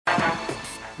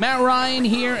Matt Ryan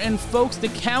here, and folks, the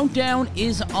countdown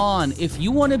is on. If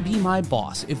you want to be my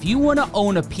boss, if you want to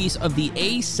own a piece of the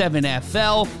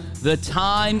A7FL, the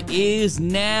time is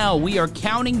now. We are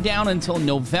counting down until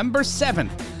November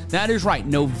 7th. That is right,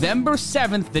 November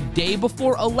 7th, the day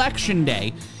before Election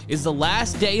Day, is the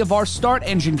last day of our Start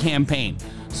Engine campaign.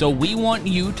 So we want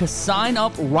you to sign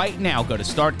up right now. Go to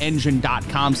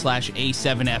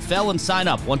startengine.com/A7FL and sign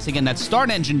up. Once again, that's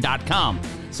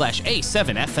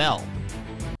startengine.com/A7FL.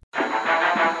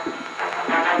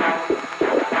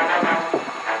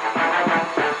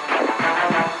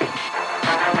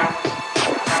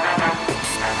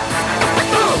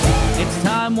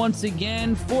 Once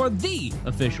again for the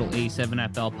official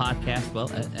A7FL podcast. Well,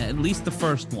 at least the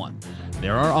first one.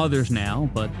 There are others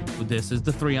now, but this is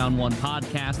the 3-on-1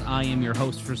 podcast. I am your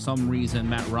host for some reason,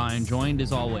 Matt Ryan, joined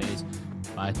as always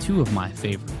by two of my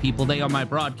favorite people. They are my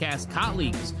broadcast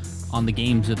colleagues on the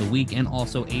games of the week and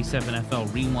also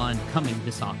A7FL Rewind coming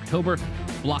this October.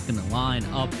 Blocking the line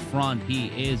up front, he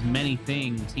is many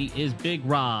things. He is Big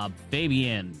Rob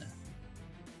Fabian.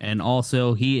 And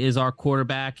also, he is our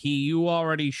quarterback. You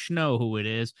already know who it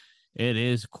is. It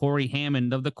is Corey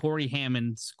Hammond of the Corey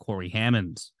Hammonds. Corey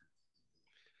Hammonds.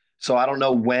 So I don't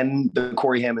know when the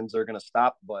Corey Hammonds are going to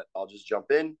stop, but I'll just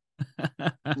jump in.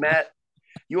 Matt,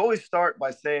 you always start by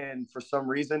saying, for some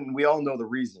reason, we all know the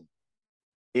reason.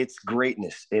 It's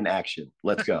greatness in action.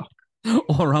 Let's go.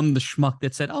 Or I'm the schmuck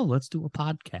that said, oh, let's do a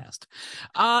podcast.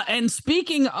 And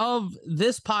speaking of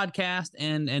this podcast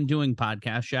and doing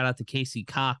podcasts, shout out to Casey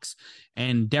Cox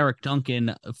and Derek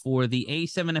Duncan for the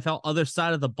A7FL Other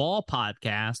Side of the Ball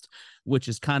podcast, which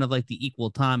is kind of like the equal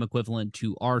time equivalent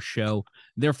to our show.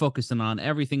 They're focusing on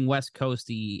everything West Coast,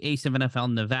 the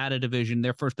A7FL Nevada division.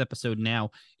 Their first episode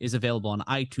now is available on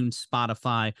iTunes,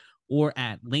 Spotify, or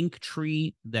at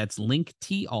Linktree, that's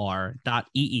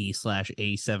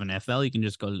linktr.ee/A7FL. You can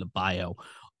just go to the bio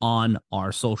on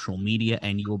our social media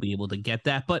and you will be able to get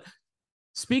that. But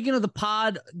speaking of the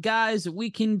pod, guys,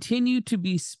 we continue to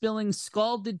be spilling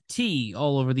scalded tea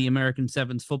all over the American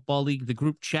Sevens Football League, the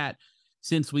group chat,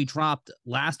 since we dropped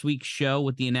last week's show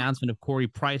with the announcement of Corey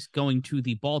Price going to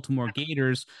the Baltimore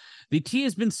Gators. The tea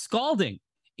has been scalding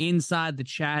inside the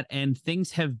chat and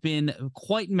things have been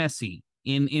quite messy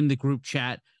in the group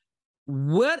chat.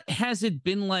 What has it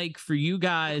been like for you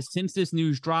guys since this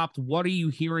news dropped? What are you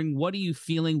hearing? What are you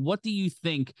feeling? What do you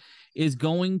think is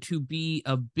going to be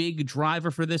a big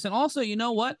driver for this? And also, you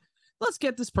know what? Let's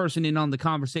get this person in on the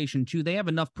conversation too. They have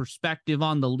enough perspective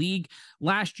on the league.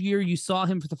 Last year, you saw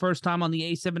him for the first time on the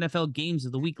A7FL Games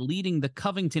of the Week, leading the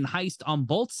Covington heist on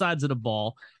both sides of the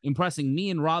ball, impressing me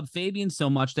and Rob Fabian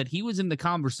so much that he was in the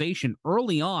conversation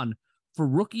early on for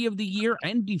Rookie of the Year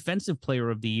and Defensive Player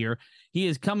of the Year. He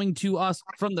is coming to us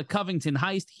from the Covington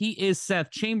heist. He is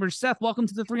Seth Chambers. Seth, welcome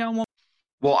to the 3-on-1.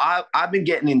 Well, I've been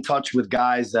getting in touch with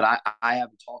guys that I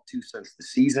haven't talked to since the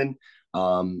season.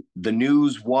 The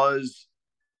news was,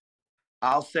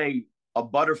 I'll say, a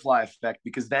butterfly effect,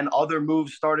 because then other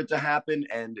moves started to happen,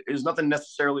 and there's nothing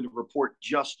necessarily to report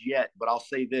just yet, but I'll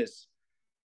say this.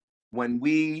 When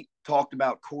we talked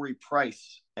about Corey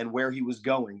Price and where he was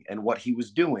going and what he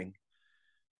was doing,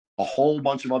 a whole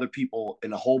bunch of other people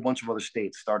in a whole bunch of other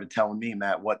states started telling me,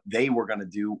 Matt, what they were going to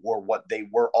do or what they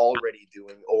were already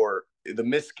doing, or the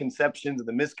misconceptions and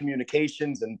the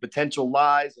miscommunications and potential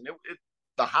lies. And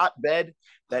the hotbed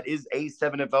that is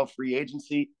A7FL free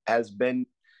agency has been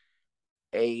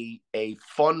a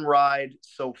fun ride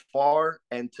so far.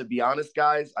 And to be honest,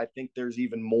 guys, I think there's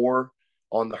even more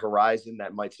on the horizon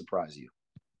that might surprise you.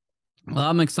 Well,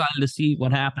 I'm excited to see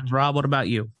what happens. Rob, what about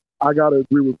you? I got to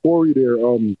agree with Corey there.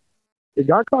 It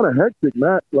got kind of hectic,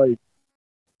 Matt. Like,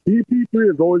 CP3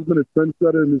 has always been a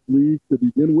trendsetter in this league to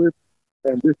begin with,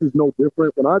 and this is no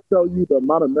different. When I tell you the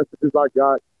amount of messages I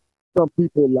got, some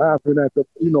people laughing at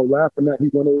he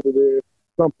went over there.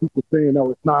 Some people saying,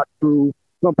 no, it's not true.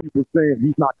 Some people saying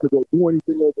he's not going to go do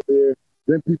anything over there.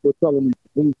 Then people are telling me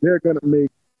moves they're going to make.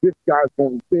 This guy's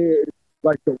going there.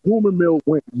 Like, the rumor mill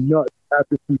went nuts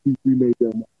after CP3 made their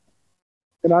money.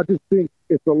 And I just think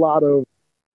it's a lot of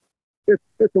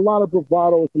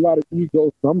bravado, it's a lot of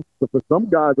ego. For some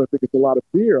guys, I think it's a lot of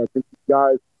fear. I think these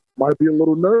guys might be a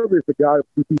little nervous. A guy of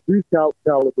CP3's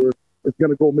caliber is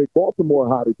going to go make Baltimore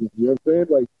hot again. You know what I'm saying?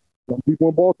 Like, some people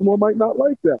in Baltimore might not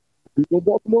like that. People in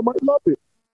Baltimore might love it.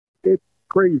 It's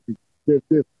crazy.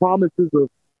 There's promises of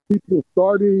people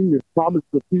starting. There's promises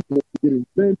of people getting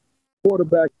sent.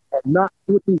 Quarterbacks are not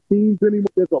switching teams anymore.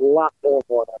 There's a lot going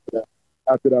on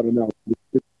after that announcement.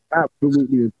 It's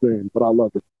absolutely insane, but I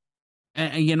love it.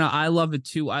 And, you know, I love it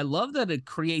too. I love that it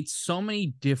creates so many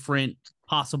different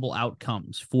possible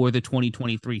outcomes for the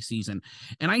 2023 season.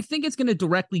 And I think it's going to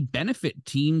directly benefit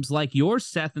teams like yours,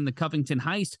 Seth, and the Covington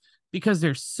Heist, because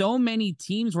there's so many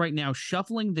teams right now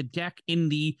shuffling the deck in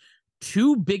the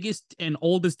two biggest and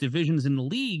oldest divisions in the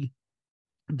league,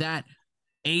 that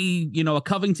a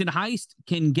Covington Heist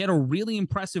can get a really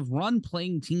impressive run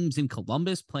playing teams in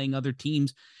Columbus, playing other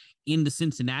teams in the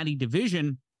Cincinnati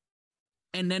division.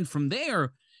 And then from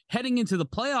there, heading into the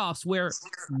playoffs, where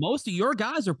most of your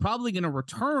guys are probably going to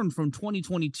return from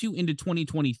 2022 into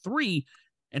 2023,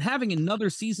 and having another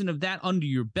season of that under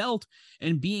your belt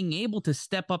and being able to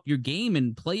step up your game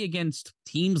and play against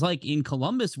teams like in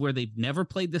Columbus, where they've never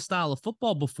played this style of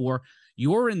football before.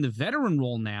 You're in the veteran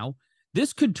role now.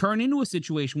 This could turn into a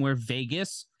situation where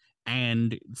Vegas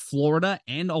and Florida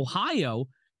and Ohio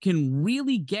can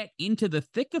really get into the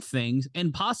thick of things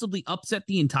and possibly upset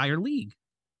the entire league.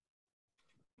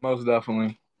 Most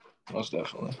definitely. Most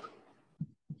definitely.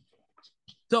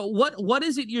 So what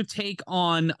is it your take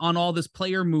on all this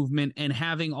player movement and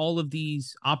having all of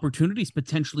these opportunities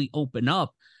potentially open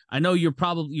up? I know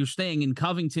you're staying in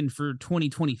Covington for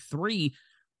 2023,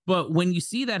 but when you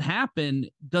see that happen,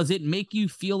 does it make you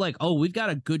feel like, oh, we've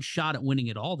got a good shot at winning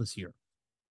it all this year?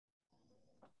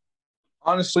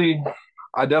 Honestly,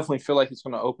 I definitely feel like it's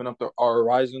going to open up our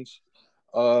horizons.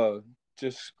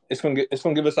 It's going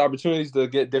to give us opportunities to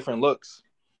get different looks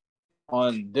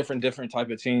on different type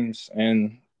of teams,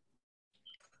 and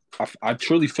I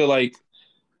truly feel like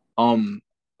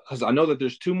because I know that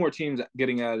there's two more teams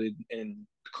getting added in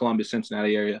Columbus,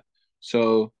 Cincinnati area.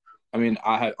 So I mean,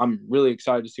 I'm really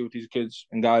excited to see what these kids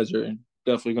and guys are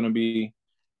definitely going to be,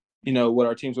 what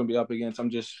our team's going to be up against. I'm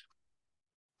just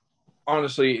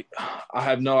honestly, I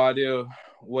have no idea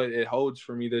what it holds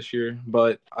for me this year,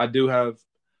 but I do have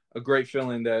a great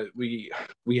feeling that we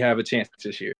have a chance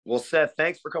this year. Well, Seth,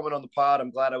 thanks for coming on the pod. I'm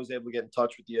glad I was able to get in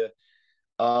touch with you.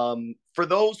 For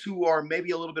those who are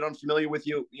maybe a little bit unfamiliar with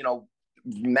you,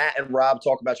 Matt and Rob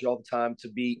talk about you all the time. To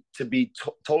be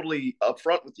totally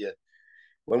upfront with you,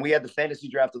 when we had the fantasy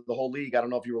draft of the whole league, I don't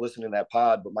know if you were listening to that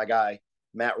pod, but my guy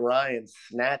Matt Ryan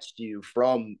snatched you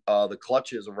from the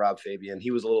clutches of Rob Fabian.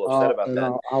 He was a little upset about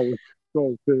that. I was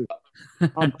so pissed.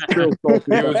 I'm still so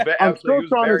pissed. I'm still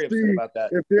trying to see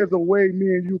if there's a way me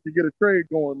and you can get a trade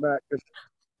going, Matt.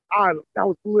 That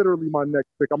was literally my next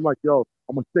pick. I'm like, yo,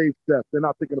 I'm gonna save Seth. They're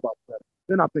not thinking about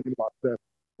Seth.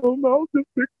 Oh no, just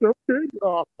pick Seth King.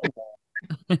 Oh, come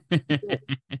on.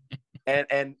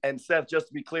 And Seth, just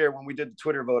to be clear, when we did the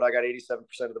Twitter vote, I got 87%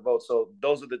 of the vote. So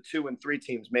those are the 2 and 3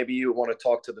 teams. Maybe you want to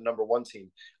talk to the number 1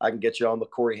 team. I can get you on the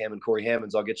Corey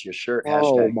Hammonds. I'll get you a shirt.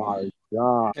 Oh my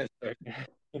God.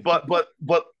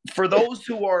 But for those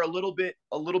who are a little bit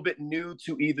new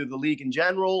to either the league in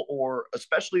general or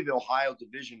especially the Ohio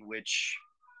division, which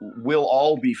will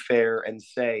all be fair and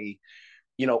say,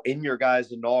 in your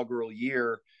guys' inaugural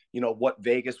year, what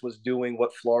Vegas was doing,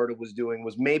 what Florida was doing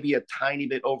was maybe a tiny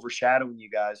bit overshadowing you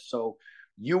guys. So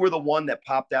you were the one that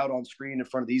popped out on screen in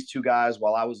front of these 2 guys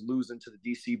while I was losing to the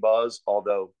DC Buzz.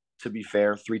 Although, to be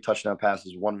fair, 3 touchdown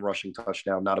passes, 1 rushing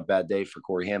touchdown, not a bad day for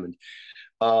Corey Hammond.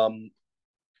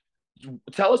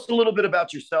 Tell us a little bit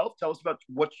about yourself. Tell us about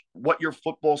what your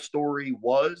football story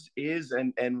is,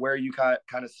 and where you kind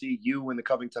of see you and the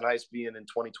Covington Heist being in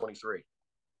 2023.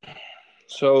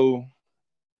 So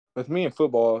with me in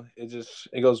football,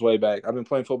 it goes way back. I've been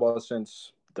playing football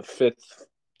since the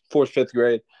 5th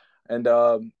grade. And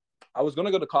I was going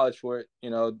to go to college for it,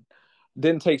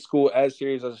 didn't take school as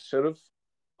serious as I should have.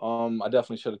 I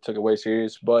definitely should have took it way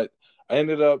serious, but I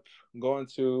ended up going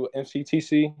to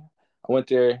MCTC. I went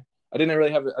there. I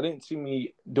didn't see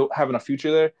me having a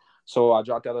future there. So I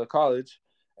dropped out of college,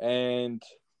 and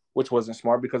which wasn't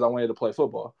smart because I wanted to play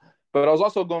football. But I was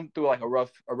also going through like a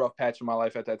rough patch in my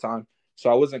life at that time. So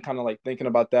I wasn't kind of like thinking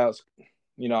about that.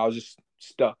 I was just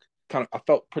stuck. I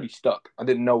felt pretty stuck. I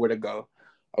didn't know where to go.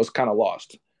 I was kind of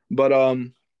lost. But I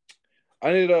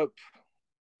ended up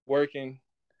working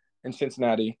in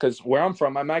Cincinnati because where I'm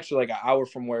from, I'm actually like an hour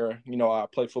from where, I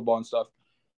play football and stuff.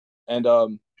 And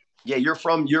yeah, you're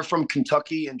from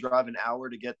Kentucky and drive an hour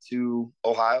to get to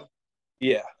Ohio?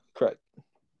 Yeah, correct.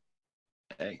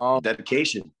 Hey,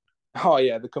 dedication. Oh,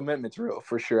 yeah, the commitment's real,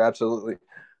 for sure, absolutely.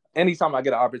 Anytime I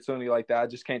get an opportunity like that, I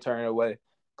just can't turn it away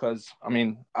because,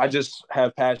 I just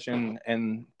have passion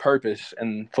and purpose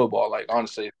in football. Like,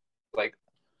 honestly, like,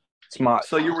 it's my –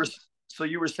 So you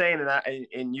were saying,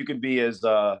 and you can be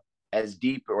as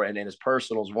deep and as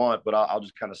personal as you want, but I'll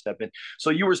just kind of step in. So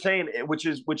you were saying, which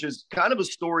is kind of a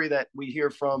story that we hear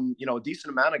from, a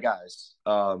decent amount of guys,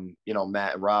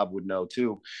 Matt and Rob would know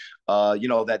too,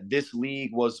 that this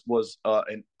league was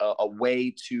a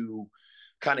way to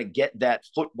kind of get that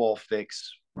football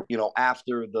fix,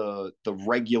 after the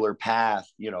regular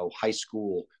path, high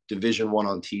school, Division I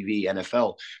on TV,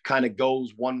 NFL kind of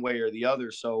goes one way or the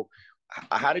other. So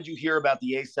how did you hear about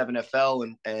the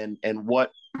A7FL and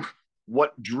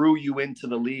what drew you into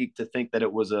the league to think that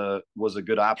it was a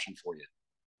good option for you?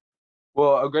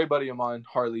 Well, a great buddy of mine,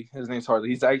 Harley. His name's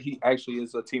Harley. He actually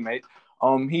is a teammate.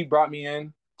 He brought me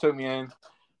in, took me in,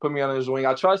 put me on his wing.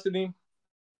 I trusted him,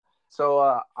 so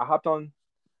I hopped on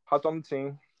the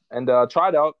team and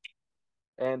tried out.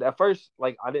 And at first,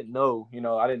 like, I didn't know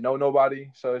nobody.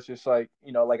 So it's just like,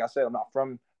 like I said, I'm not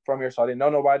from here, so I didn't know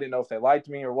nobody. I didn't know if they liked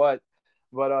me or what.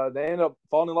 But they ended up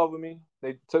falling in love with me.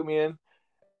 They took me in,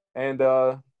 and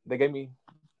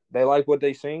they liked what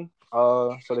they seen.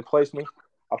 So they placed me.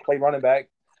 I played running back.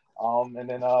 And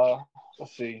then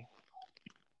let's see.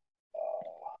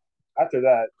 After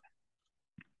that,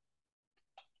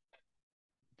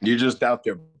 you're just out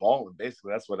there balling.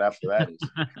 Basically, that's what after that is.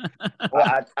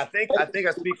 Well, I think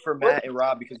I speak for Matt and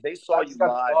Rob because they saw you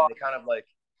live. And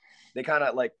they kind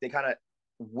of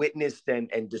witnessed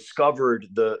and discovered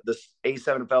the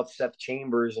A7FL Seth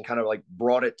Chambers and kind of like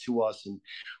brought it to us and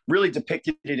really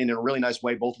depicted it in a really nice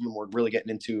way. Both of them were really getting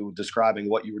into describing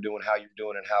what you were doing, how you were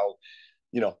doing, and how,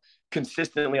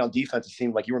 consistently on defense, it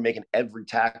seemed like you were making every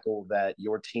tackle that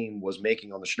your team was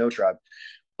making on the Snow Tribe.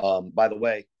 By the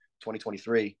way,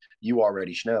 2023, you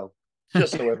already Snow,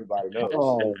 just so everybody knows.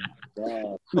 Oh,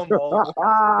 God. come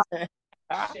on.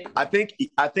 I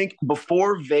think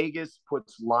before Vegas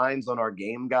puts lines on our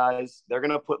game, guys, they're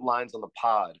gonna put lines on the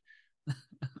pod.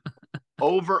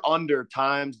 Over under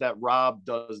times that Rob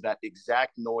does that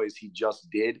exact noise he just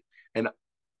did. And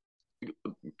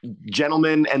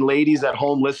gentlemen and ladies at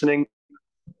home listening,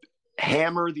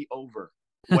 hammer the over.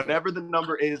 Whatever the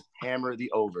number is, hammer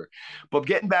the over. But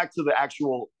getting back to the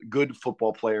actual good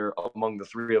football player among the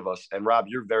three of us, and Rob,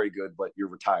 you're very good, but you're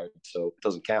retired, so it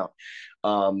doesn't count.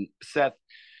 Seth,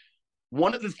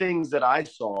 one of the things that I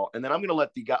saw, and then I'm going to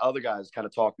let the other guys kind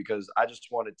of talk because I just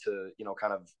wanted to,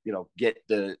 get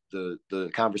the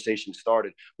conversation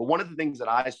started. But one of the things that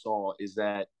I saw is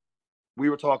that we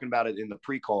were talking about it in the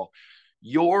pre-call.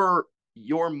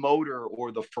 Your motor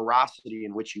or the ferocity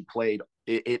in which you played,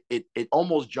 it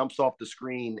almost jumps off the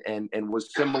screen and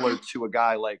was similar to a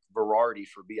guy like Verardi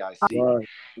for BIC,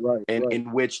 right.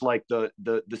 In which like the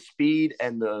speed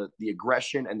and the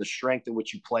aggression and the strength in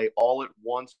which you play all at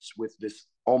once with this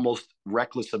almost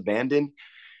reckless abandon.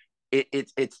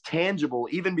 It's tangible,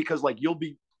 even because like you'll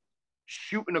be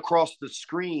shooting across the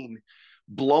screen,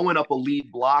 blowing up a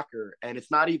lead blocker, and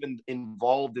it's not even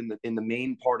involved in the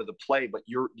main part of the play, but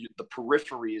the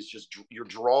periphery is just, you're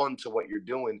drawn to what you're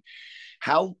doing.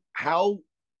 How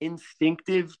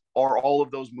instinctive are all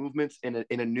of those movements in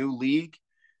a new league?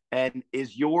 And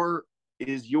is your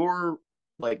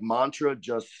like mantra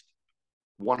just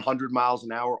 100 miles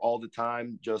an hour all the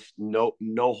time, just no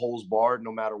holes barred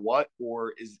no matter what?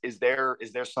 Or is there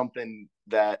something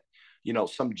that,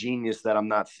 some genius that I'm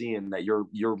not seeing, that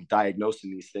you're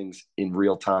diagnosing these things in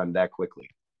real time that quickly?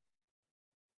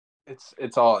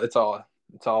 It's all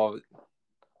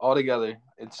together.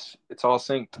 It's all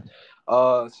synced.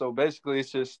 So basically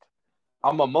it's just,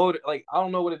 I'm a motor, like, I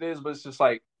don't know what it is, but it's just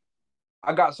like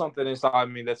I got something inside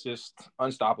me that's just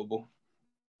unstoppable.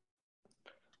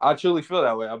 I truly feel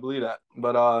that way. I believe that.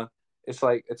 But it's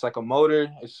like a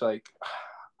motor. It's like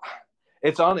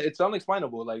it's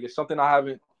unexplainable. Like, it's something I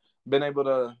haven't been able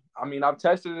to, I mean, I've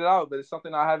tested it out, but it's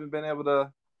something I haven't been able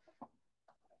to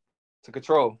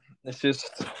control. It's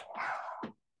just,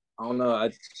 I don't know.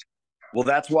 Well,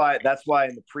 that's why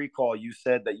in the pre-call you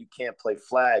said that you can't play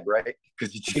flag, right?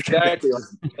 Because you exactly.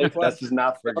 That's just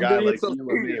not for a guy like you and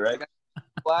me, right?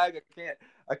 Flag,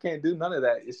 I can't do none of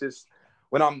that. It's just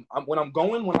when I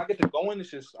get to going, it's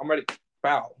just I'm ready to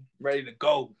foul, ready to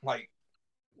go. Like,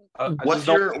 what's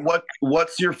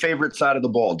your favorite side of the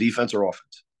ball, defense or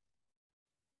offense?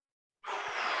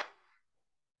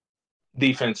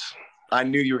 Defense. I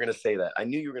knew you were going to say that.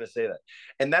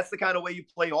 And that's the kind of way you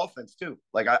play offense too.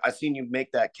 Like I seen you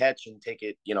make that catch and take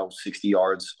it, 60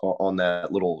 yards on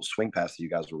that little swing pass that you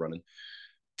guys were running.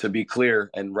 To be clear,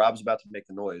 and Rob's about to make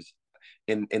the noise,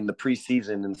 in the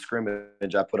preseason in the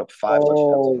scrimmage, I put up 5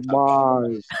 touchdowns.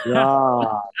 Oh my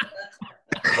God.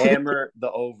 Hammer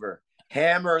the over.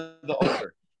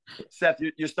 Seth,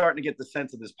 you're starting to get the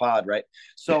sense of this pod, right?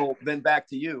 So then back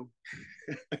to you.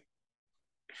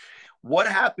 What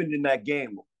happened in that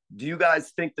game? Do you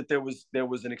guys think that there was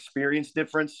an experience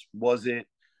difference? Was it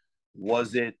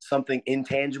something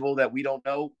intangible that we don't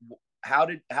know? how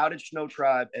did Snow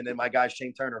Tribe and then my guy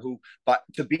Shane Turner, who, but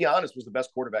to be honest, was the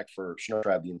best quarterback for Snow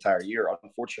Tribe the entire year.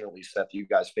 Unfortunately, Seth, you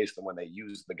guys faced them when they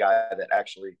used the guy that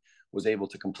actually was able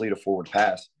to complete a forward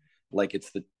pass, like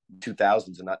it's the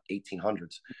 2000s and not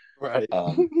 1800s. Right.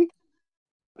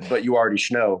 But you already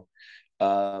know.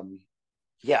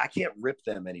 Yeah, I can't rip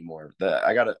them anymore.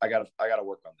 I gotta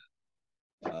work on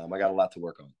that. I got a lot to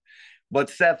work on. But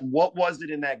Seth, what was it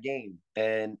in that game,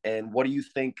 and what do you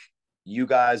think you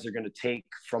guys are going to take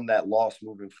from that loss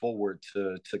moving forward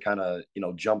to kind of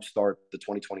jumpstart the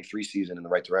 2023 season in the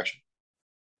right direction?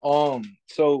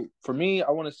 So for me, I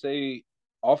want to say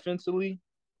offensively,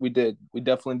 we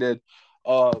definitely did.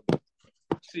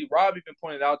 See, Rob even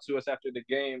pointed out to us after the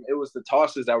game, it was the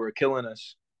tosses that were killing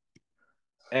us.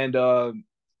 And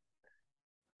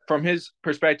from his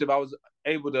perspective, I was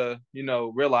able to,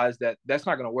 realize that that's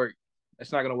not going to work.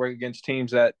 It's not going to work against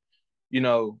teams that,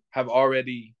 have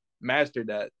already mastered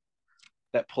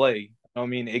that play. I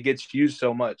mean, it gets used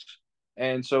so much.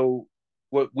 And so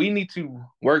what we need to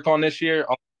work on this year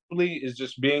is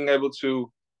just being able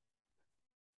to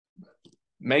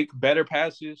make better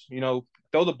passes,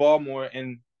 throw the ball more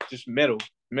and just middle,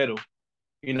 like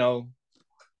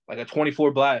a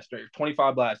 24 blast or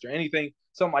 25 blast or anything,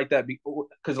 something like that.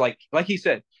 Because like he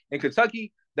said, in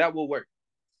Kentucky, that will work.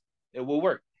 It will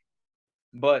work.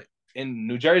 But in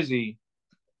New Jersey,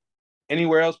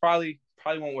 anywhere else probably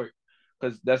won't work.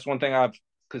 Because that's one thing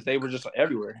because they were just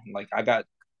everywhere. Like I got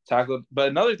tackled. But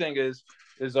another thing is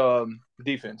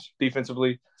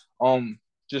defensively.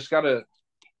 Just gotta,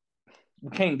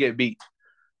 we can't get beat.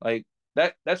 Like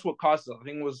that's what cost us. I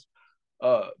think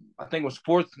it was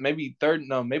fourth, maybe third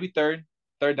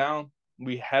down.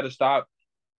 We had to stop.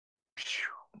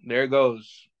 There it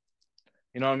goes.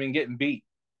 You know what I mean? Getting beat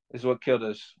is what killed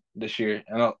us this year.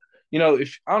 And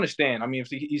if I understand, I mean, if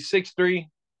he's 6'3",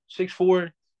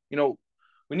 6'4",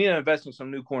 we need to invest in some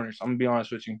new corners. I'm gonna be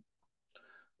honest with you.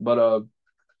 But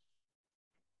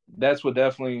that's what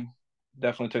definitely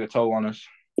took a toll on us.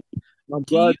 I'm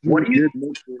glad you did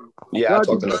mention. Yeah, I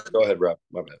talked enough. Go ahead, Rob.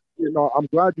 My bad. I'm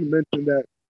glad you mentioned that.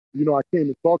 I came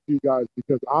and talked to you guys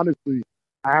because honestly,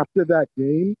 after that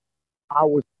game, I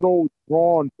was so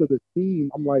drawn to the team.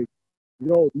 I'm like,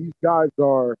 these guys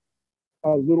are a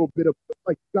little bit of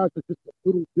like, you guys are just a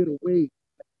little bit away.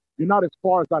 You're not as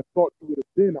far as I thought you would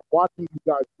have been. I'm watching you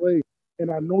guys play,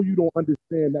 and I know you don't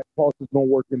understand that tosses don't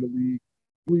work in the league.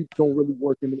 Sweeps don't really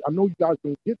work in the league. I know you guys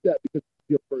don't get that because it's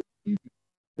your first season.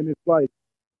 And it's like,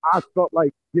 I felt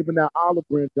like giving that olive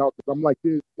branch out because I'm like,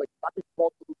 this, like, I can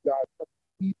talk to these guys,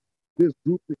 keep this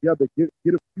group together, get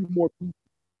a few more people,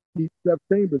 keep Seth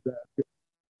Chambers ass.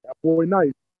 That boy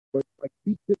nice, but like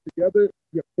keep it together,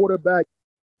 your quarterback,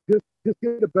 just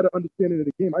get a better understanding of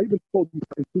the game. I even told you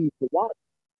certain teams to watch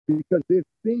because there's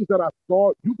things that I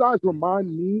saw. You guys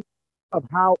remind me of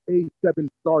how A7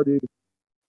 started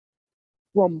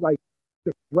from like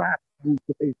the grassroots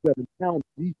of A7 towns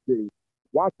these days.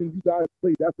 Watching you guys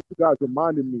play, that's what you guys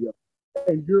reminded me of.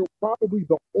 And you're probably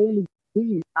the only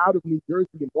team out of New Jersey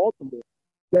and Baltimore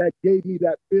that gave me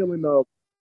that feeling of,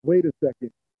 wait a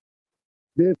second,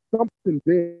 there's something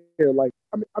there. Like,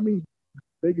 I mean,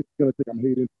 Vegas is gonna think I'm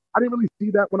hating. I didn't really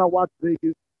see that when I watched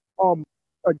Vegas.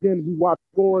 Again, we watched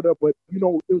Florida, but there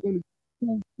was only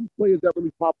two players that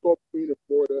really popped off screen in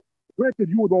Florida. Granted,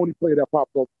 you were the only player that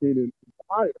popped off screen in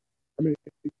Ohio. I mean,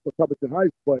 for Covington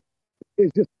Heights, but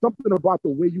it's just something about the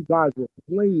way you guys were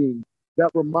playing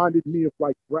that reminded me of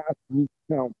like grassroots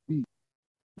town beat.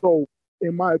 So,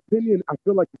 in my opinion, I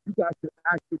feel like if you guys can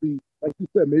actually, like you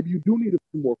said, maybe you do need a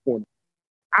few more corners.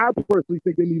 I personally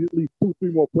think they need at least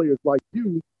 2-3 more players like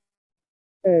you.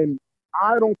 And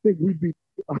I don't think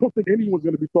anyone's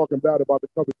going to be talking bad about the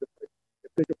Covington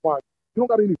if they can find. You don't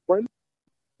got any friends,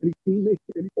 any teammates,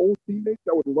 any old teammates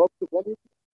that would love to run with you?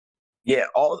 Yeah,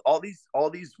 all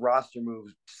these roster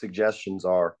move suggestions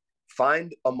are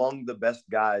find among the best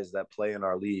guys that play in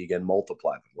our league and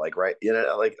multiply them. Like, right,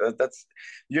 like that's,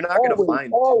 you're not going to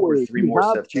find 2 or 3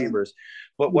 more Seth Chambers.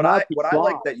 But what I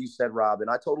like that you said, Rob, and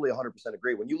I totally 100%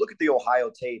 agree. When you look at the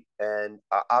Ohio tape, and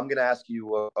I'm going to ask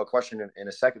you a question in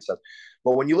a second, Seth.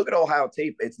 But when you look at Ohio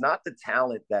tape, it's not the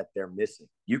talent that they're missing.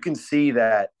 You can see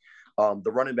that.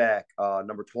 The running back,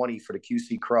 number 20 for the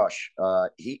QC Crush,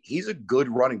 he's a good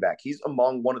running back. He's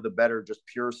among one of the better, just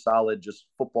pure, solid, just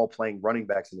football playing running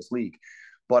backs in this league.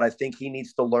 But I think he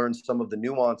needs to learn some of the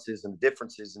nuances and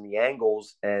differences in the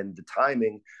angles and the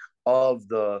timing of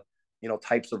the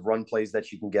types of run plays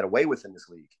that you can get away with in this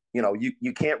league.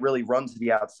 You can't really run to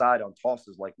the outside on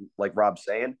tosses like Rob's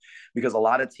saying, because a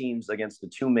lot of teams against the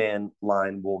 2-man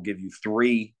line will give you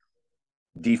 3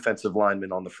 defensive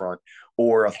linemen on the front,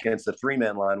 or against the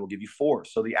 3-man line, we'll give you 4.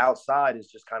 So the outside is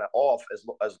just kind of off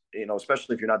as you know,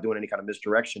 especially if you're not doing any kind of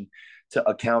misdirection to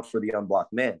account for the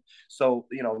unblocked man. So,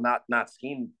 you know, not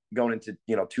scheme going into,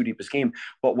 you know, too deep a scheme.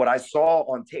 But what I saw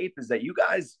on tape is that you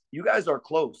guys are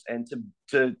close. And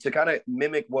to kind of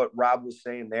mimic what Rob was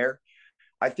saying there,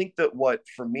 I think that what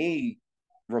for me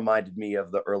reminded me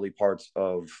of the early parts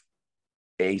of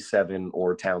A7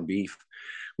 or Town Beef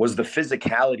was the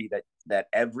physicality that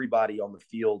everybody on the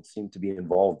field seemed to be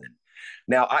involved in.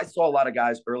 Now, I saw a lot of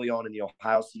guys early on in the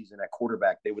Ohio season at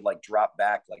quarterback, they would like drop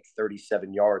back like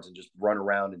 37 yards and just run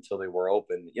around until they were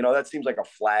open. You know, that seems like a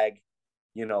flag,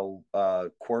 you know,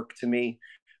 quirk to me.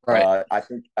 Right. I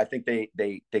think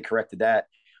they corrected that.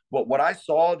 But what I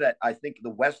saw that I think the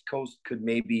West Coast could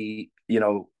maybe, you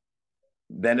know,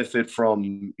 benefit from,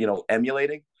 you know,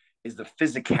 emulating is the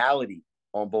physicality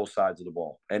on both sides of the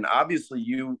ball. And obviously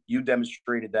you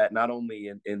demonstrated that not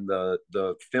only in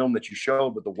the film that you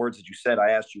showed, but the words that you said.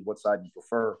 I asked you what side you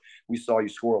prefer. We saw you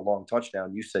score a long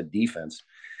touchdown. You said defense.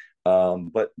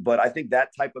 But I think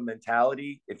that type of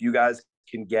mentality, if you guys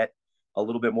can get a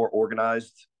little bit more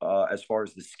organized as far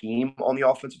as the scheme on the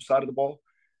offensive side of the ball.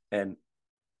 And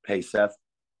hey, Seth,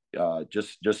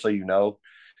 just so you know,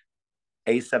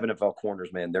 A7 NFL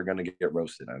corners, man, they're going to get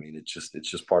roasted. I mean, it's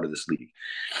just part of this league.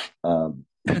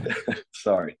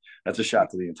 Sorry, that's a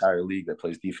shot to the entire league that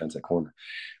plays defense at corner.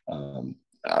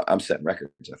 I'm setting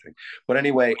records, I think. But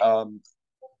anyway,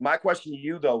 my question to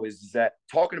you though is that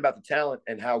talking about the talent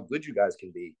and how good you guys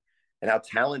can be, and how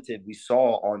talented we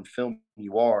saw on film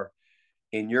you are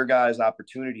in your guys'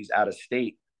 opportunities out of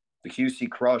state, the QC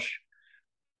Crush,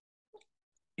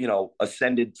 you know,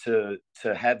 ascended to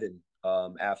heaven.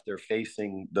 After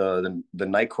facing the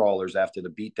Nightcrawlers after the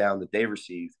beatdown that they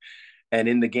received. And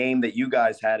in the game that you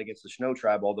guys had against the Snow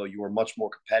Tribe, although you were much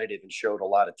more competitive and showed a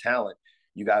lot of talent,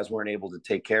 you guys weren't able to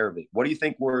take care of it. What do you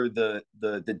think were the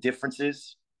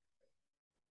differences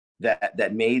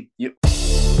that made you?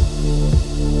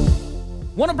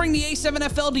 Want to bring the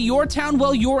A7FL to your town?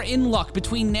 Well, you're in luck.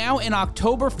 Between now and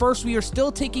October 1st, we are still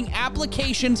taking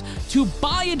applications to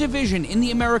buy a division in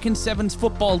the American Sevens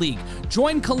Football League.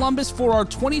 Join Columbus for our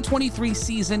 2023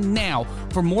 season now.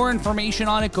 For more information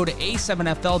on it, go to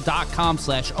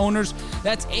a7fl.com/owners.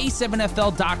 That's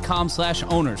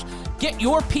a7fl.com/owners. Get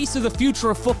your piece of the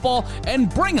future of football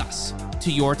and bring us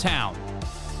to your town.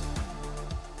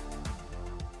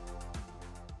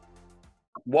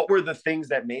 What were the things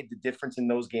that made the difference in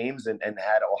those games and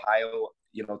had Ohio,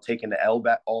 you know, taking the L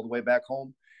back all the way back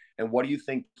home? And what do you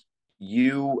think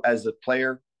you as a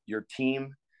player, your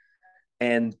team,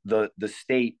 and the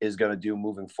state is going to do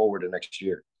moving forward in next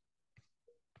year?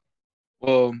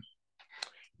 Well,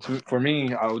 for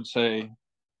me, I would say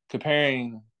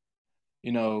comparing,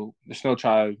 you know, the Snow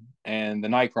Tribe and the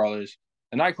Nightcrawlers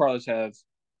have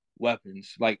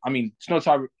weapons. Like, I mean, Snow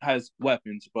Tribe has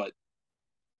weapons, but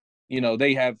you know,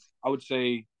 they have, I would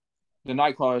say the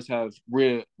Nightcrawlers have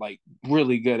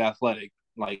really good athletic,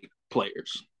 like,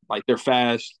 players. Like, they're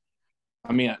fast.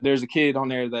 I mean, there's a kid on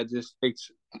there that just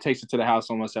takes it to the house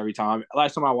almost every time.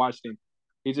 Last time I watched him,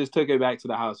 he just took it back to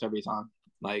the house every time.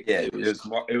 Like, yeah, it was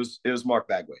Mark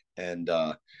Bagway. And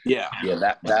yeah,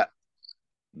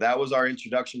 that was our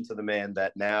introduction to the man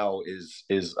that now is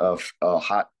a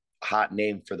hot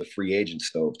name for the free agent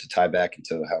stove, to tie back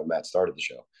into how Matt started the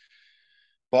show.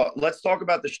 But let's talk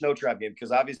about the Snow Tribe game,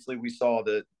 because obviously we saw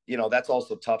that's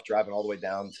also tough, driving all the way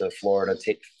down to Florida,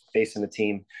 facing a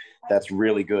team that's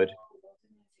really good.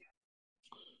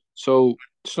 So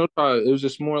Snow Tribe, it was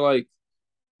just more like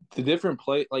the different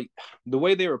play, like the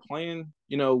way they were playing,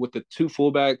 you know, with the two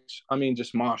fullbacks. I mean,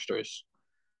 just monstrous.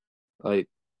 Like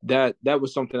that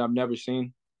was something I've never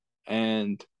seen,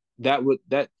 and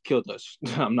that killed us.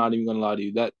 I'm not even gonna lie to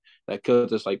you. That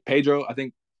killed us. Like Pedro, I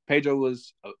think Pedro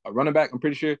was a running back, I'm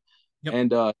pretty sure. Yep.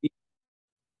 And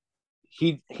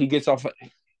he gets off.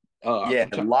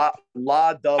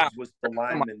 La Dubs was the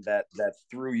lineman that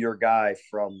threw your guy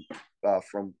from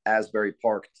Asbury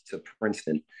Park to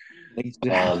Princeton.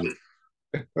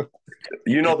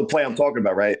 You know the play I'm talking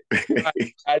about, right?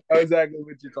 I know exactly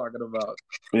what you're talking about.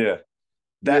 Yeah.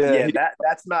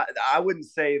 That's not. I wouldn't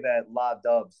say that La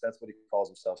Dubs. That's what he calls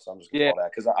himself. So I'm just gonna call that,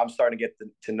 because I'm starting to get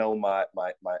to know my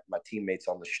teammates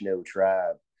on the Snow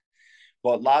Tribe.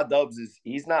 But La Dubs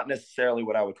he's not necessarily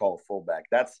what I would call a fullback.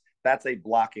 That's a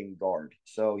blocking guard.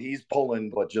 So he's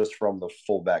pulling, but just from the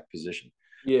fullback position.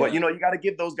 Yeah. But, you know, you got to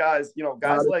give those guys, you know,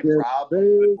 guys like Rob,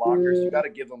 good blockers, you got to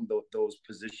give them those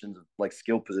positions, like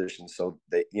skill positions, so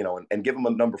they, you know, and give them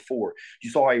a number 4. You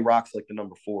saw how he rocks like the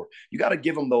number 4. You got to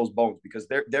give them those bones, because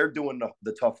they're doing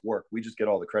the tough work. We just get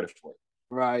all the credit for it.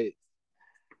 Right.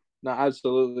 No,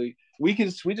 absolutely. We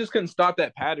just couldn't stop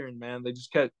that pattern, man. They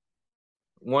just kept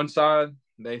one side,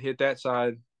 they hit that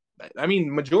side. I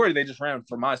mean, majority they just ran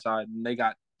for my side, and they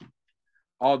got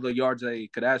all the yards they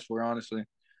could ask for, honestly.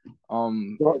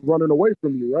 Running away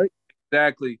from you, right?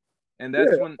 Exactly, and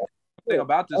that's one thing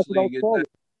about this league is that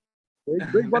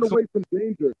they run away from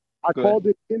danger. I called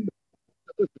it in the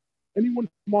listen, anyone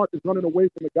smart is running away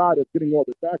from a guy that's getting all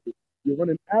the tackles. You're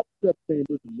running at Seth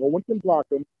Chambers, and no one can block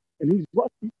him, and he's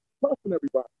trusting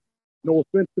everybody. No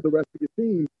offense to the rest of your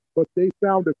team, but they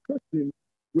found a cushion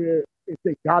where if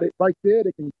they got it right there,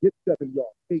 they can get 7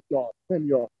 yards, 8 yards, 10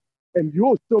 yards, and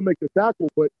you'll still make the tackle,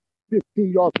 but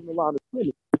 15 yards from the line of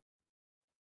scrimmage.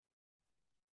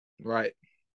 Right.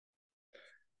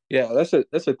 Yeah, that's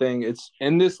a thing. It's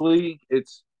in this league.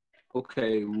 It's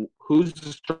okay. Who's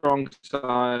the strong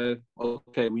side?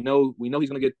 Okay, we know he's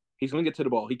gonna get to the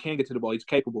ball. He can get to the ball. He's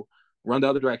capable. Run the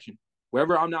other direction.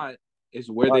 Wherever I'm not is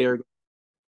where they are.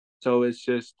 So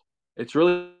it's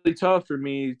really tough for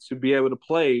me to be able to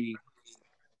play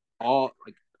all.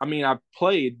 I've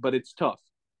played, but it's tough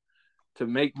to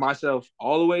make myself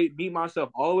beat myself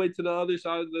all the way to the other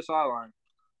side of the sideline.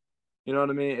 You know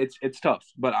what I mean? It's tough,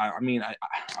 but I make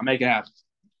it happen.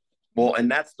 Well,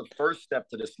 and that's the first step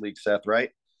to this league, Seth,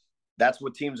 right? That's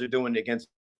what teams are doing against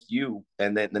you,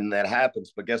 and then that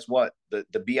happens. But guess what? The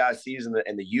BICs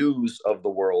and the U's of the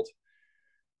world,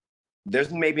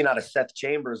 there's maybe not a Seth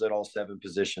Chambers at all 7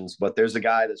 positions, but there's a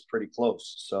guy that's pretty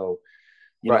close. So,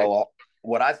 you know,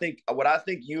 what I think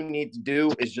you need to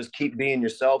do is just keep being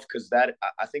yourself, because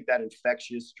I think that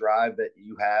infectious drive that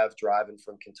you have driving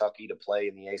from Kentucky to play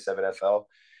in the A7FL,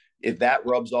 if that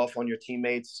rubs off on your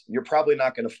teammates, you're probably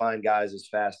not going to find guys as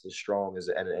fast, as strong,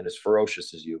 and as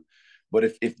ferocious as you. But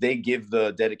if they give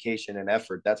the dedication and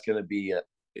effort, that's going to be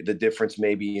the difference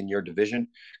maybe in your division,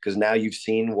 because now you've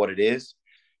seen what it is.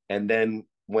 And then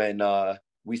when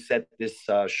we set this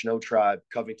Snow Tribe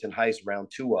Covington Heights round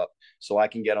 2 up so I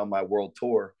can get on my world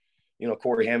tour. You know,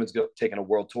 Corey Hammond's taking a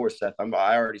world tour, Seth.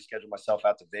 I already scheduled myself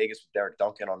out to Vegas with Derek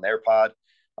Duncan on their pod.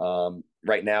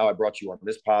 Right now, I brought you on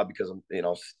this pod because I'm,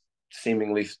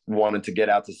 seemingly wanting to get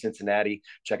out to Cincinnati,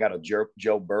 check out a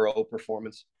Joe Burrow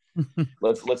performance.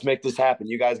 Let's make this happen.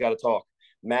 You guys got to talk.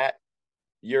 Matt,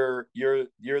 you're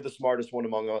the smartest one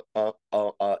among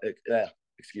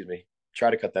excuse me.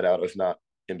 Try to cut that out. If not,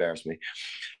 embarrass me.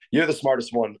 You're the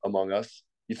smartest one among us.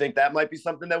 You think that might be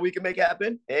something that we can make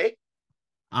happen? Hey?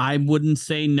 I wouldn't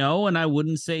say no, and I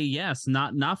wouldn't say yes.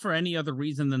 Not for any other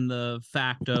reason than the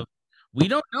fact of we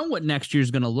don't know what next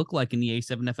year's going to look like in the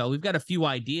A7FL. We've got a few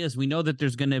ideas. We know that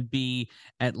there's going to be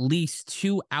at least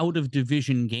 2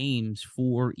 out-of-division games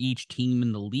for each team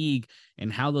in the league,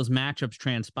 and how those matchups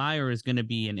transpire is going to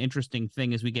be an interesting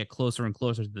thing as we get closer and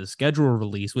closer to the schedule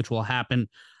release, which will happen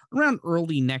around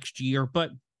early next year.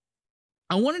 But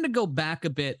I wanted to go back a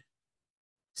bit.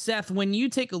 Seth, when you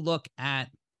take a look at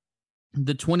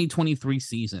the 2023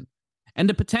 season and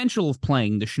the potential of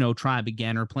playing the Snow Tribe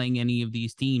again, or playing any of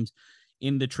these teams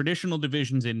in the traditional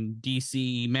divisions in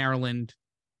DC, Maryland,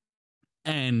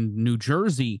 and New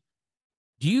Jersey,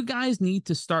 do you guys need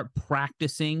to start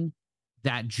practicing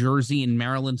that Jersey and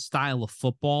Maryland style of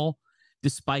football,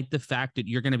 despite the fact that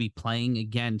you're going to be playing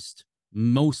against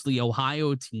mostly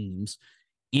Ohio teams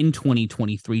in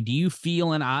 2023? Do you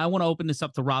feel, and I want to open this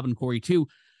up to Rob and Corey too,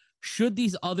 should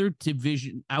these other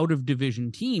out of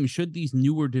division teams, should these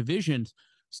newer divisions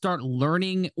start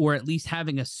learning, or at least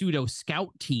having a pseudo scout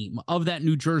team of that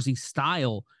New Jersey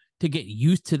style to get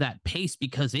used to that pace,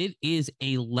 because it is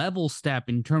a level step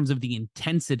in terms of the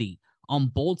intensity on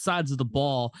both sides of the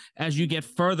ball as you get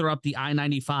further up the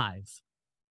I-95?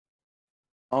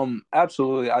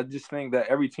 Absolutely. I just think that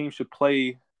every team should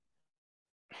play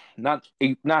not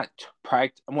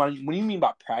practice. When you mean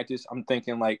by practice, I'm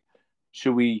thinking like,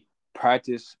 should we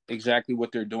practice exactly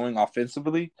what they're doing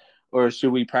offensively, or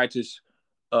should we practice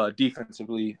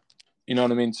defensively? You know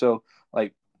what I mean? So,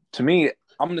 like, to me,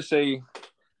 I'm going to say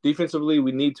defensively,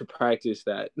 we need to practice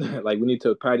that. Like, we need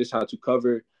to practice how to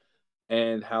cover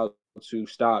and how to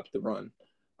stop the run.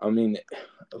 I mean,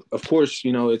 of course,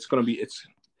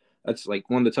 that's like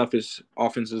one of the toughest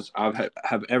offenses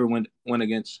have ever went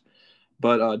against.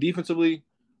 But defensively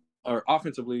or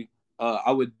offensively,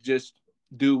 I would just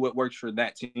do what works for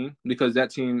that team, because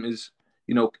that team is,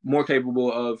 more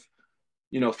capable of,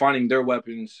 finding their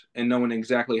weapons and knowing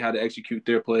exactly how to execute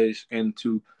their plays and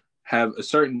to have a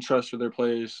certain trust for their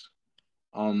players.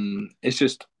 It's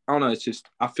just, I don't know. It's just,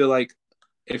 I feel like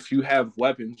if you have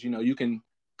weapons, you can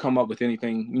come up with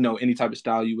anything, any type of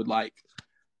style you would like.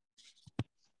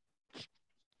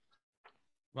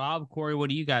 Rob, Corey, what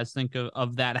do you guys think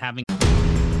of that having?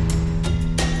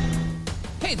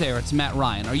 Hey there, it's Matt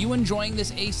Ryan. Are you enjoying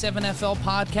this A7FL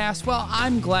podcast? Well,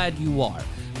 I'm glad you are,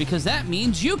 because that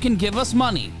means you can give us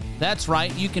money. That's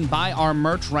right, you can buy our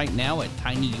merch right now at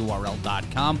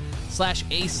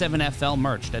tinyurl.com/A7FL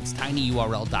merch. That's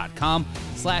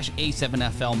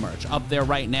tinyurl.com/A7FL merch. Up there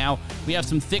right now, we have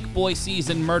some Thick Boy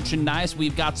season merchandise.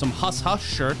 We've got some Huss Huss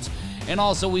shirts. And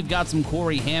also, we've got some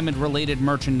Corey Hammond-related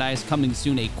merchandise coming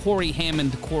soon. A Corey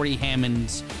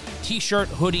Hammond's t-shirt,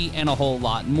 hoodie, and a whole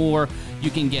lot more.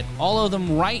 You can get all of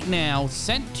them right now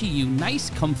sent to you nice,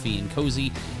 comfy, and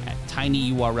cozy at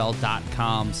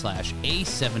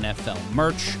tinyurl.com/A7FL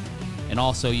merch. And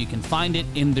also, you can find it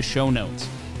in the show notes.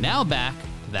 Now back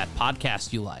to that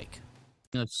podcast you like.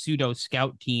 A pseudo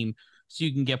scout team, so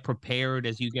you can get prepared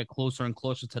as you get closer and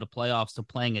closer to the playoffs to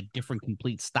playing a different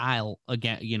complete style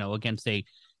against a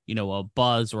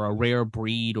Buzz or a Rare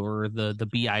Breed or the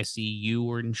BICU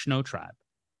or in Snow Tribe.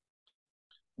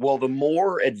 Well, the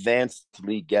more advanced the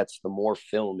league gets, the more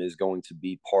film is going to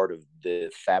be part of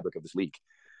the fabric of this league.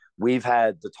 We've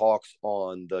had the talks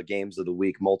on the games of the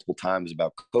week multiple times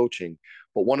about coaching,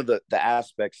 but one of the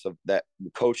aspects of that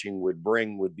coaching would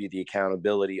bring would be the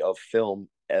accountability of film,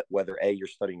 whether you're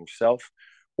studying yourself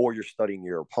or you're studying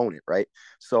your opponent, right?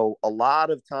 So a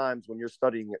lot of times when you're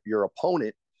studying your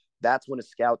opponent, that's when a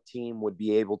scout team would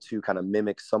be able to kind of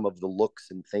mimic some of the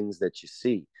looks and things that you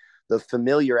see. The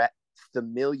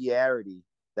familiarity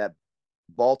that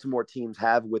Baltimore teams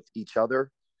have with each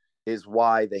other is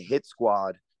why the hit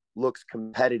squad looks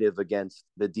competitive against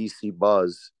the DC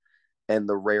Buzz and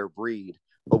the Rare Breed.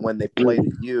 But when they play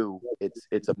the U,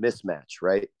 it's a mismatch,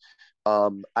 right?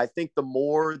 I think the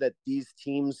more that these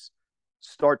teams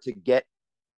start to get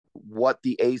what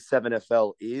the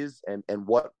A7FL is and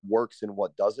what works and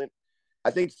what doesn't, I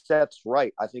think Seth's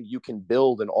right. I think you can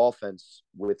build an offense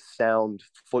with sound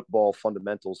football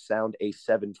fundamentals, sound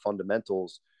A7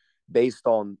 fundamentals based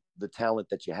on the talent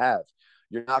that you have.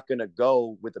 You're not going to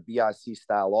go with a BIC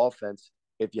style offense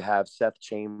if you have Seth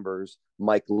Chambers,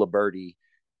 Mike Liberty,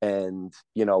 and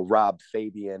Rob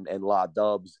Fabian and La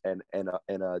Dubs and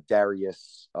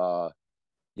Darius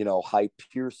Hype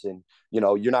Pearson.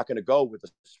 You're not going to go with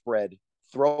a spread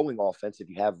throwing offense if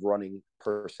you have running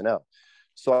personnel.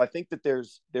 So I think that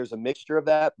there's a mixture of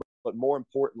that, but more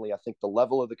importantly, I think the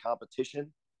level of the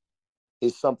competition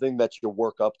is something that you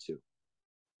work up to.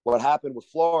 What happened with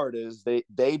Florida is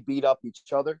they beat up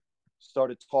each other,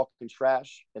 started talking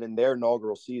trash, and in their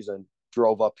inaugural season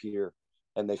drove up here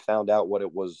and they found out what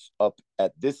it was up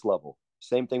at this level.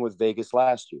 Same thing with Vegas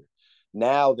last year.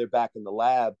 Now they're back in the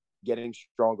lab, getting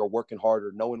stronger, working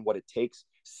harder, knowing what it takes,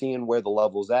 seeing where the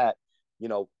level's at.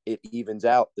 It evens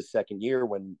out the second year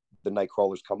when the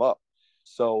Nightcrawlers come up.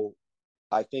 So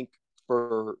I think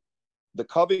for the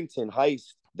Covington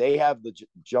Heist, they have the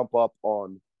jump up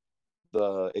on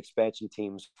the expansion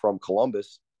teams from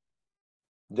Columbus.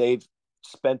 They've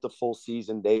spent the full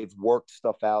season. They've worked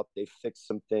stuff out. They've fixed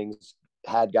some things,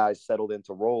 had guys settled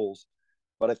into roles.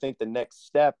 But I think the next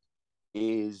step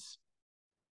is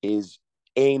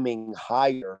aiming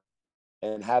higher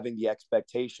and having the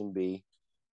expectation be,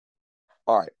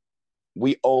 all right,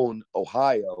 we own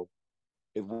Ohio.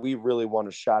 If we really want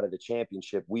a shot at a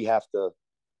championship, we have to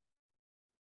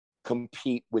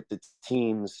compete with the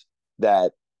teams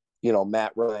that,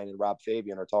 Matt Ryan and Rob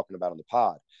Fabian are talking about on the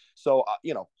pod. So,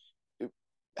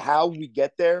 how we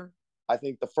get there, I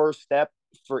think the first step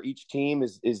for each team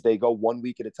is they go 1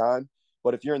 week at a time.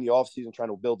 But if you're in the offseason trying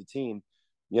to build a team,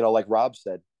 like Rob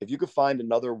said, if you could find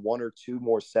another one or two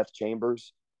more Seth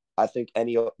Chambers, I think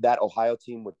that Ohio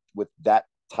team with that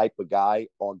type of guy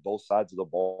on both sides of the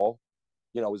ball,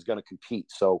 is going to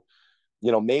compete. So,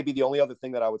 maybe the only other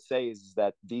thing that I would say is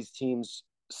that these teams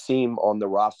seem on the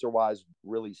roster wise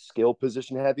really skill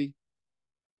position heavy.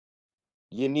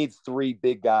 You need three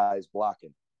big guys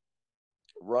blocking,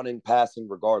 running, passing,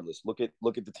 regardless. Look at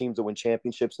the teams that win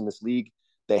championships in this league.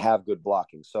 They have good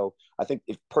blocking. So I think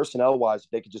if personnel wise,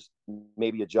 they could just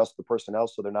maybe adjust the personnel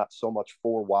so they're not so much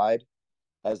four wide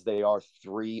as they are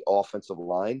three offensive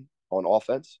line on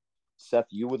offense. Seth,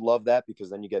 you would love that because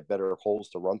then you get better holes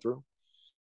to run through.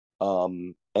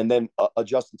 And then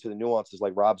adjusting to the nuances,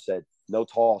 like Rob said, no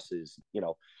tosses,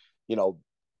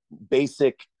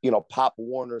 basic, Pop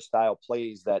Warner style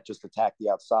plays that just attack the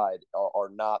outside are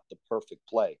not the perfect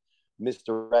play.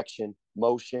 Misdirection,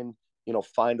 motion,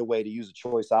 find a way to use a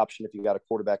choice option if you got a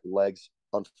quarterback with legs.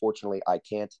 Unfortunately, I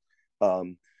can't. But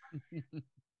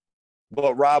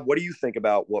Rob, what do you think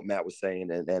about what Matt was saying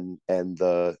and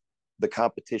the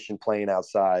competition playing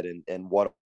outside and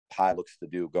what High looks to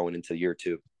do going into year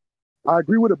two? I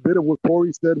agree with a bit of what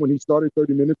Corey said when he started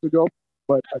 30 minutes ago,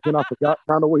 but again, I forgot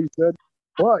kind of what he said.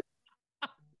 But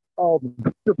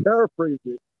To paraphrase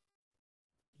it,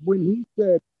 when he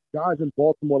said guys in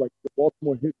Baltimore, like the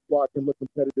Baltimore hit squad, can look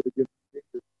competitive against the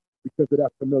Patriots because of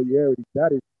that familiarity,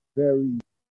 that is very,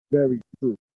 very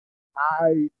true.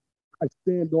 I I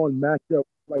stand on matchup,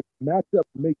 like matchups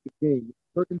make the game.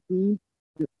 Certain teams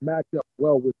just match up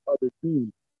well with other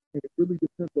teams. And it really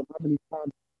depends on how many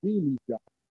times you've seen these guys.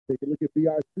 Take a look at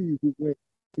BIC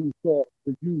who saw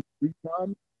the U 3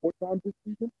 times, 4 times this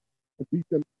season, and beat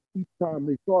them each time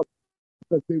they saw it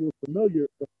because they were familiar.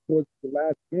 But towards the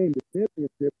last game, the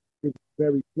championship, it was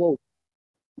very close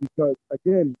because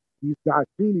again, these guys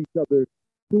seen each other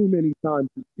too many times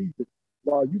this season.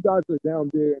 While you guys are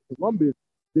down there in Columbus,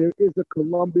 there is a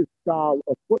Columbus style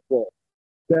of football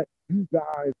that you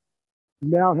guys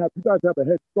now have. You guys have a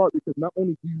head start because not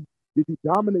only did you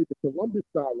dominate the Columbus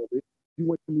style of it, you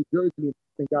went to New Jersey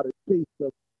and got a taste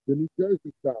of the New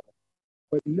Jersey style.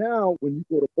 But now when you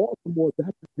go to Baltimore, that's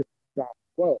a different style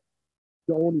as well.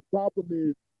 The only problem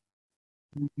is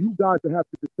you guys have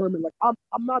to determine. Like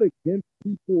I'm not against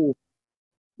people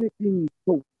sticking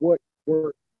to what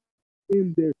works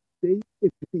in their state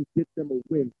if it can get them a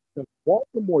win. Because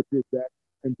Baltimore did that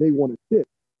and they won a tip.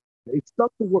 They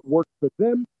stuck to what worked for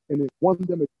them and it won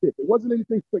them a tip. It wasn't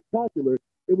anything spectacular.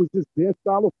 It was just their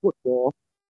style of football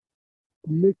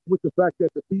mixed with the fact that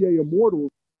the PA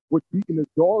Immortals were beating the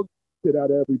dog shit out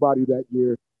of everybody that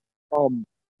year.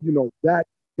 That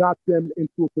got them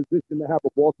into a position to have a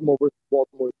Baltimore versus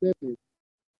Baltimore champion.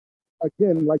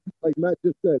 Again, like Matt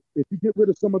just said, if you get rid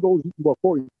of some of those,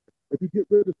 Corey, if you get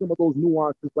rid of some of those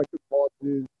nuances like the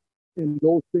tosses and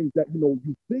those things that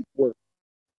you think work,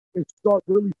 and start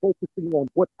really focusing on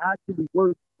what actually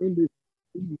works in this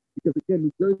league, because again,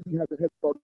 New Jersey has a head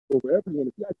start over everyone.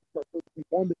 If you actually start focusing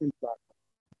on the inside,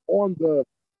 on the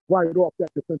right off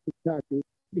that defensive tackle,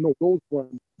 those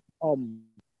runs.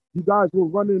 You guys were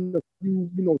running a few,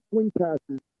 swing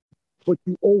passes, but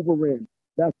you overran.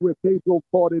 That's where Pedro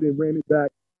caught it and ran it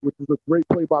back, which was a great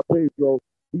play by Pedro.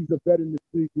 He's a vet in this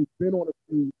league who's been on a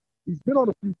few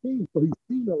teams, so he's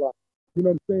seen a lot. You know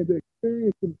what I'm saying? The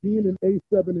experience of being an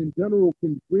A7 in general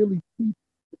can really teach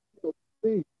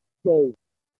things. So,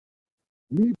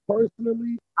 me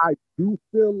personally, I do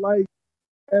feel like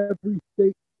every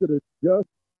state should adjust.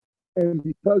 And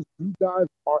because you guys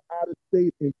are out of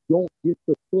state and don't get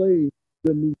to play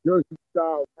the New Jersey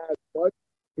style as much,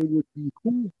 it would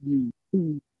behoove you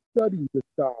to study the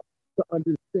style, to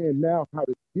understand now how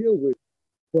to deal with it,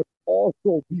 but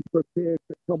also be prepared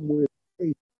to come with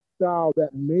a style that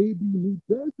maybe New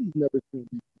Jersey's never seen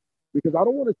before. Because I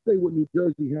don't want to say what New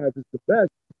Jersey has is the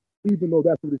best, even though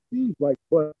that's what it seems like.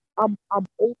 But I'm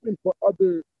open for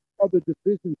other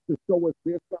divisions to show us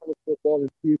their style of football and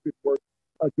see if it works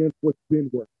against what's been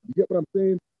working. You get what I'm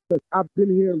saying? Because I've been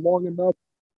here long enough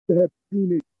to have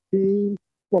seen it change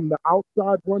from the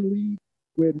outside run league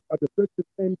when a defensive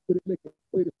end couldn't make a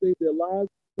play to save their lives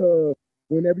to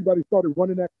when everybody started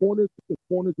running at corners because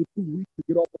corners are too weak to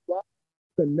get off the block,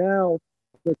 to now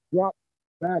the drop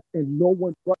back and no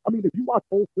one. I mean, if you watch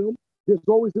whole film, there's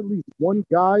always at least one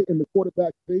guy in the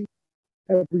quarterback's face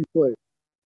every play.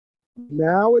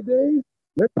 Nowadays,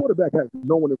 that quarterback has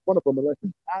no one in front of him unless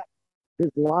he's at his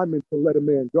lineman to let a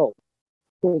man go.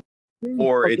 So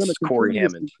or it's Corey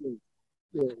Hammond.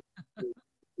 Your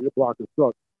blockers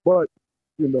suck. But,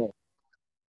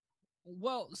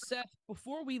 Well, Seth,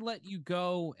 before we let you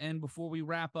go and before we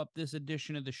wrap up this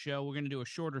edition of the show, we're going to do a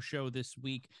shorter show this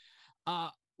week.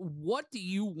 What do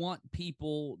you want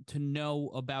people to know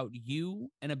about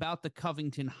you and about the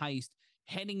Covington heist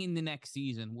heading into next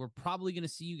season? We're probably going to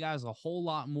see you guys a whole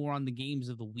lot more on the games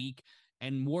of the week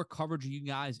and more coverage of you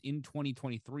guys in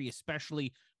 2023,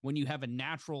 especially when you have a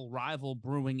natural rival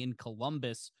brewing in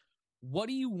Columbus. What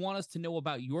do you want us to know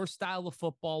about your style of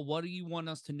football? What do you want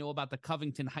us to know about the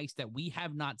Covington heist that we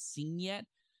have not seen yet?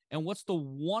 And what's the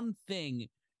one thing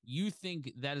you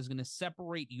think that is going to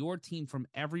separate your team from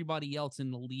everybody else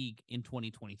in the league in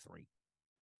 2023?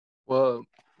 Well,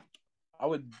 I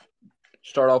would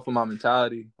start off with my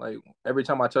mentality. Like every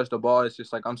time I touch the ball, it's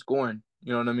just like I'm scoring.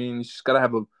 You know what I mean? You just gotta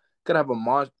have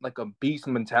a beast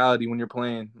mentality when you're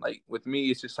playing. Like with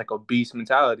me, it's just like a beast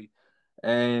mentality,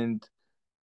 and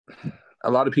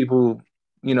a lot of people,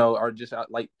 are just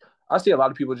out, like I see a lot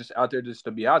of people just out there just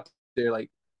to be out there. Like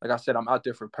I said, I'm out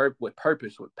there with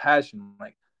purpose, with passion.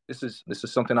 Like this is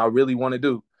something I really want to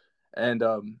do, and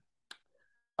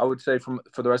I would say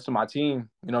for the rest of my team,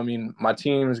 my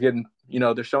team is getting,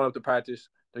 they're showing up to practice,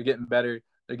 they're getting better,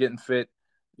 they're getting fit,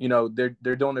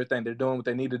 they're doing their thing, they're doing what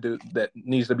they need to do that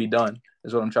needs to be done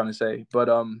is what I'm trying to say. But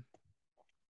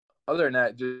other than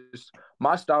that, just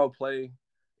my style of play,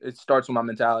 it starts with my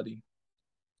mentality.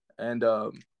 And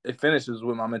it finishes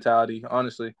with my mentality.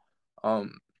 Honestly,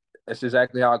 that's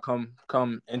exactly how I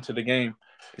come into the game.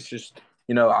 It's just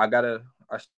I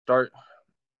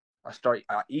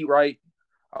eat right,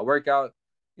 I work out.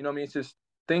 You know what I mean? It's just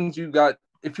things you got.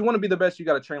 If you want to be the best, you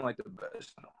got to train like the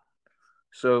best.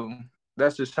 So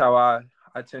that's just how I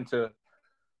tend to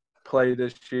play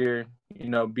this year.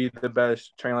 Be the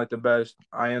best, train like the best.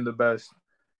 I am the best.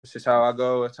 It's just how I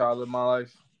go. It's how I live my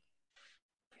life.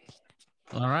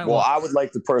 All right. Well, I would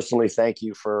like to personally thank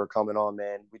you for coming on,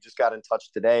 man. We just got in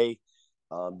touch today.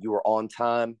 You were on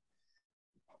time.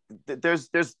 There's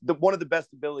one of the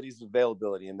best abilities is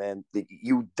availability, and man,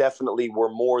 you definitely were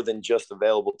more than just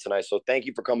available tonight. So thank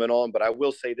you for coming on. But I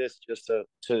will say this, just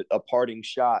to a parting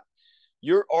shot.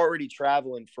 You're already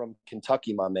traveling from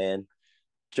Kentucky, my man.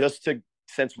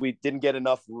 Since we didn't get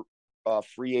enough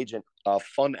free agent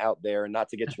fun out there, and not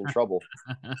to get you in trouble.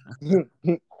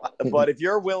 But if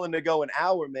you're willing to go an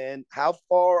hour, man, how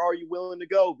far are you willing to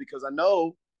go? Because I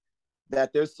know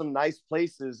that there's some nice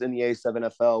places in the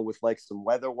A7FL with like some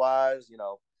weather-wise,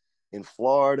 in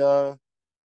Florida,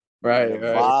 right,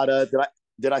 Nevada. Right.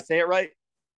 Did I say it right?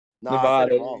 No, Nevada. I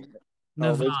said it wrong.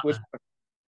 Nevada.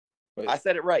 I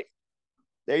said it right.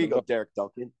 There you go, Derek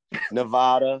Duncan.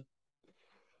 Nevada.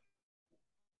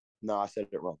 No, I said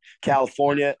it wrong.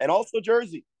 California and also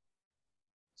Jersey.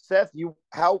 Seth,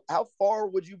 how far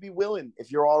would you be willing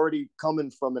if you're already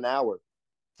coming from an hour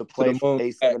to play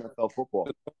A7FL football?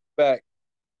 Back.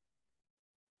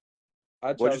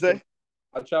 What'd you say?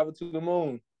 I travel to the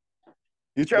moon.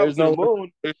 You travel to the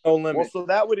moon? There's no limit. Well, so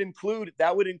that would include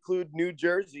New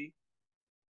Jersey.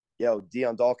 Yo,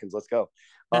 Deion Dawkins, let's go.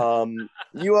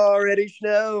 You already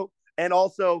know. And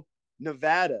also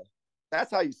Nevada.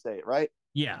 That's how you say it, right?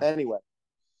 Yeah. Anyway.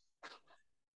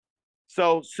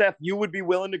 So, Seth, you would be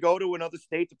willing to go to another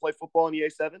state to play football in the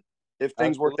A7 if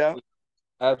things worked out?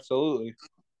 Absolutely.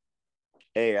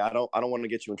 Hey, I don't want to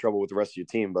get you in trouble with the rest of your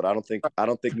team, but I don't think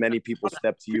many people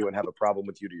step to you and have a problem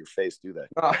with you to your face, do they?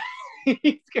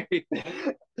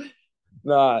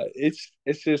 Nah, it's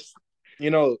just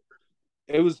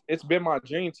it's been my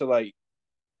dream to like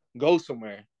go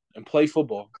somewhere and play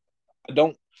football. I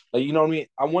don't you know what I mean?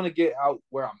 I want to get out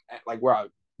where I'm at, like where I'm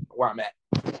at.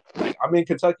 Like I'm in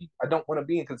Kentucky. I don't want to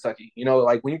be in Kentucky.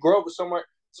 Like when you grow up with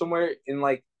somewhere in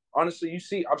like honestly,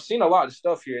 I've seen a lot of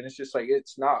stuff here, and it's just like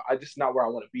I just not where I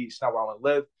want to be. It's not where I want to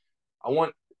live. I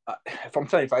want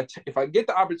if I get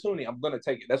the opportunity, I'm gonna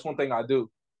take it. That's one thing I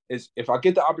do is if I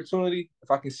get the opportunity,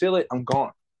 if I can seal it, I'm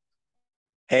gone.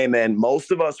 Hey man,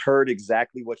 most of us heard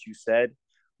exactly what you said,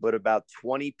 but about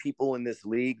 20 people in this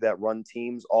league that run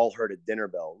teams all heard a dinner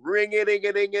bell.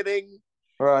 Ring-a-ding-a-ding-a-ding.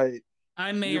 Right.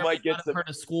 I may or may not have heard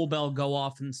a school bell go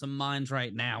off in some minds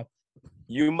right now.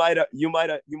 You might have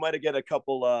get a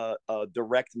couple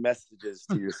direct messages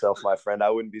to yourself, my friend. I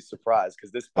wouldn't be surprised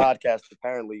because this podcast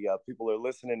apparently people are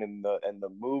listening and the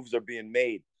moves are being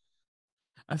made.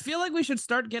 I feel like we should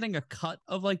start getting a cut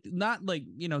of not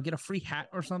get a free hat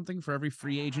or something for every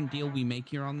free agent deal we make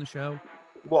here on the show.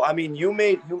 Well, I mean, you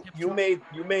made the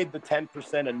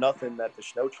 10% of nothing that the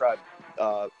Snow Tribe,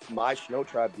 my Snow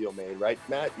Tribe deal made, right,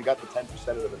 Matt? You got the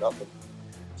 10% of the nothing.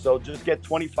 So just get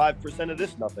 25% of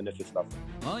this nothing if it's nothing.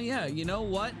 Oh yeah, you know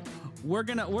what? We're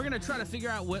gonna try to figure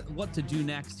out what to do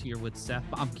next here with Seth.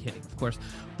 I'm kidding, of course.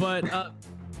 But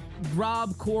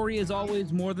Rob, Corey, is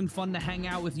always more than fun to hang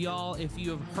out with y'all. If you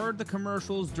have heard the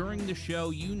commercials during the show,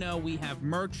 you know we have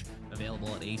merch available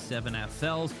at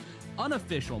A7FL's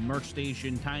unofficial merch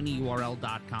station,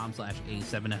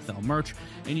 tinyurl.com/A7FL merch.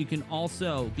 And you can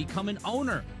also become an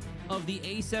owner of the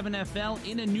A7FL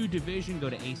in a new division. Go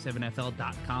to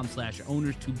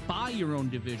a7fl.com/owners to buy your own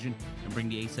division and bring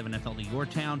the A7FL to your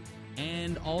town.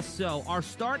 And also, our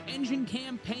Start Engine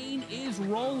campaign is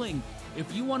rolling.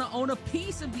 If you want to own a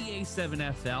piece of the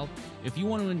A7FL, if you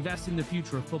want to invest in the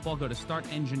future of football, go to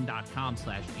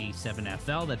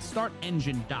startengine.com/A7FL. That's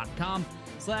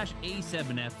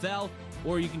startengine.com/A7FL.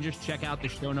 Or you can just check out the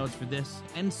show notes for this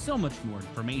and so much more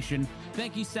information.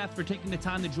 Thank you, Seth, for taking the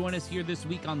time to join us here this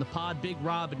week on the pod. Big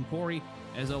Rob and Corey,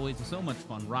 as always, it's so much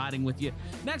fun riding with you.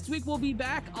 Next week, we'll be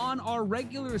back on our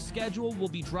regular schedule. We'll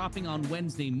be dropping on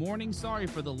Wednesday morning. Sorry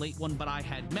for the late one, but I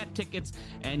had Met tickets,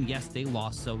 and yes, they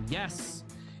lost. So yes,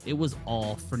 it was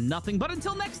all for nothing. But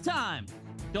until next time,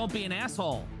 don't be an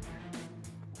asshole.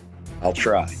 I'll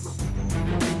try.